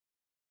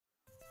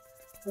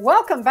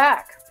Welcome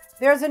back.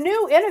 There's a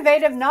new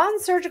innovative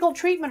non-surgical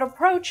treatment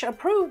approach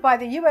approved by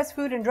the U.S.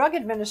 Food and Drug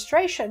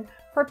Administration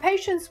for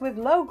patients with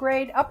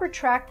low-grade upper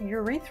tract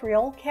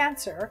urethral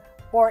cancer,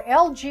 or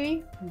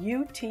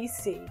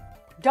LGUTC.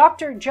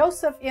 Dr.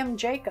 Joseph M.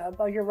 Jacob,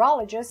 a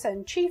urologist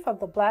and chief of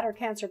the Bladder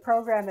Cancer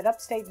Program at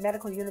Upstate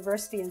Medical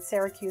University in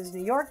Syracuse,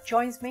 New York,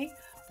 joins me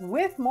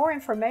with more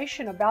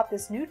information about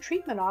this new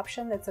treatment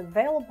option that's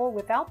available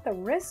without the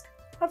risk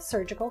of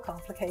surgical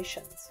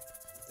complications.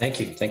 Thank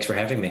you. Thanks for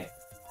having me.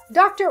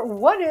 Doctor,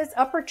 what is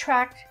upper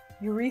tract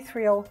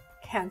urethral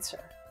cancer?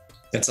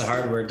 It's a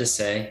hard word to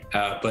say,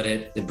 but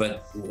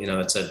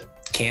it's a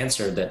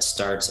cancer that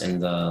starts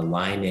in the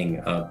lining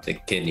of the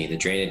kidney, the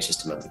drainage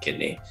system of the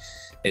kidney.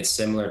 It's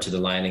similar to the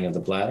lining of the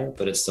bladder,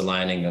 but it's the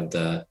lining of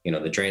the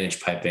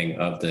drainage piping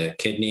of the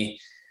kidney.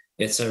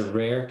 It's a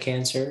rare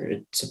cancer.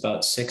 It's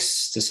about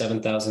 6,000 to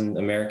 7,000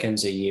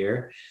 Americans a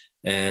year.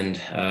 And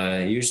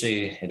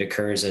usually it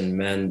occurs in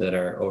men that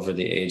are over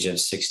the age of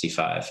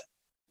 65.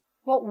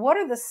 Well, what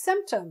are the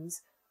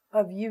symptoms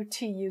of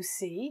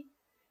UTUC,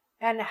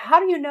 and how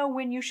do you know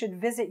when you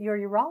should visit your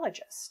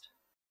urologist?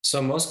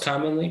 So most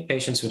commonly,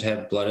 patients would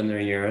have blood in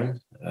their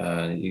urine.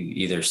 You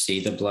either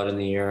see the blood in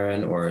the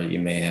urine, or you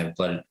may have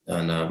blood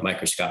on a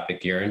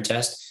microscopic urine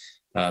test.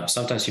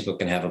 Sometimes people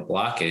can have a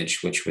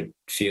blockage, which would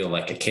feel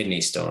like a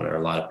kidney stone or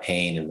a lot of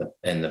pain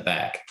in the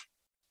back.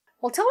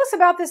 Well, tell us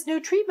about this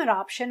new treatment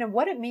option and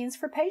what it means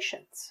for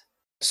patients.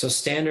 So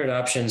standard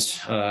options,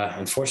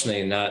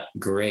 unfortunately, not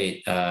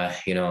great.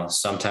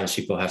 Sometimes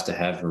people have to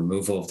have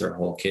removal of their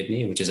whole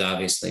kidney, which is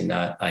obviously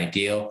not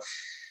ideal.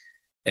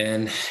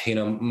 And,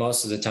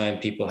 most of the time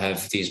people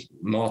have these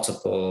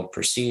multiple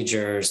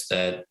procedures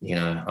that,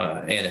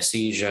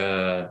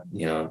 anesthesia,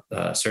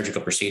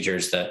 surgical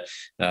procedures that,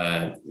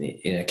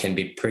 can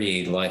be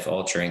pretty life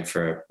altering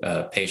for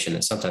a patient.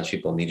 And sometimes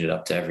people need it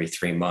up to every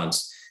 3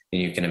 months.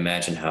 And you can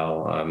imagine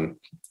how,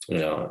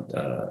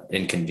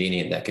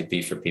 inconvenient that could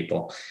be for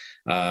people.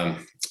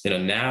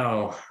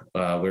 Now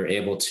we're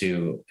able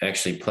to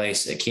actually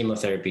place a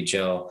chemotherapy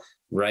gel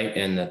right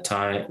in the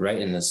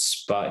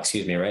spot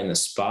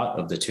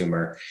of the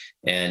tumor,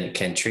 and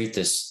can treat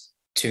this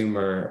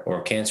tumor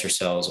or cancer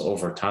cells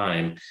over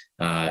time,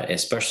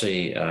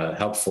 especially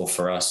helpful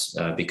for us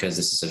because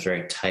this is a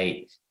very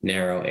tight,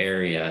 narrow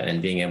area,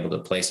 and being able to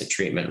place a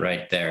treatment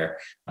right there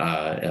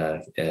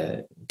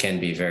can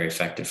be very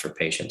effective for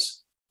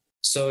patients.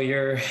 So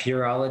your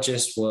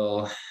urologist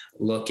will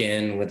look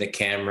in with a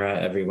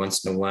camera every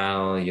once in a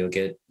while. You'll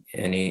get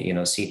any,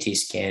 CT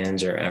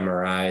scans or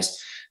MRIs.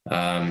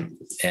 What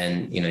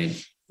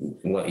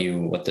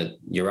the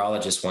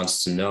urologist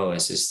wants to know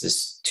is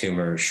this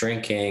tumor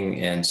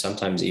shrinking? And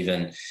sometimes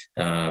even,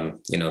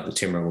 the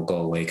tumor will go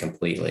away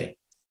completely.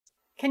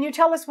 Can you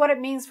tell us what it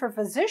means for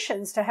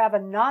physicians to have a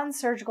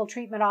non-surgical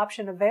treatment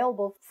option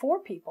available for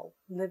people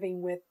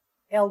living with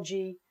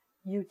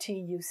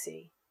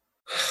LGUTUC?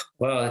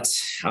 Well,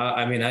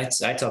 I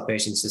tell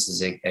patients this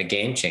is a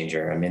game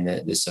changer.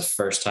 This is the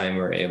first time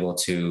we're able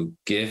to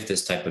give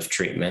this type of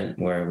treatment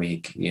where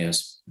we,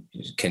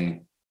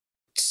 can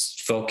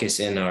focus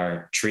in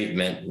our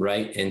treatment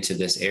right into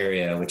this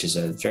area, which is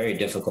a very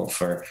difficult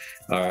for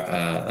our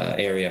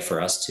area for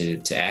us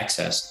to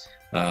access,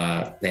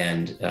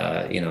 and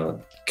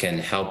can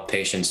help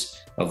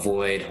patients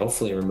avoid,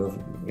 hopefully,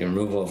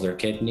 removal of their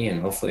kidney, and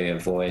hopefully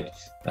avoid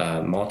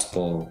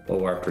multiple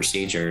OR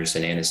procedures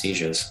and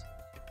anesthesias.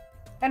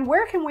 And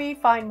where can we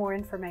find more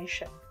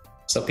information?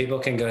 So people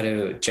can go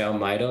to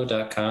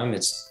gelmyto.com.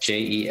 It's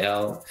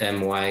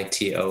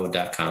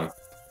gelmyto.com.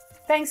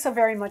 Thanks so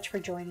very much for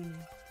joining me.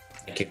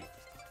 Thank you.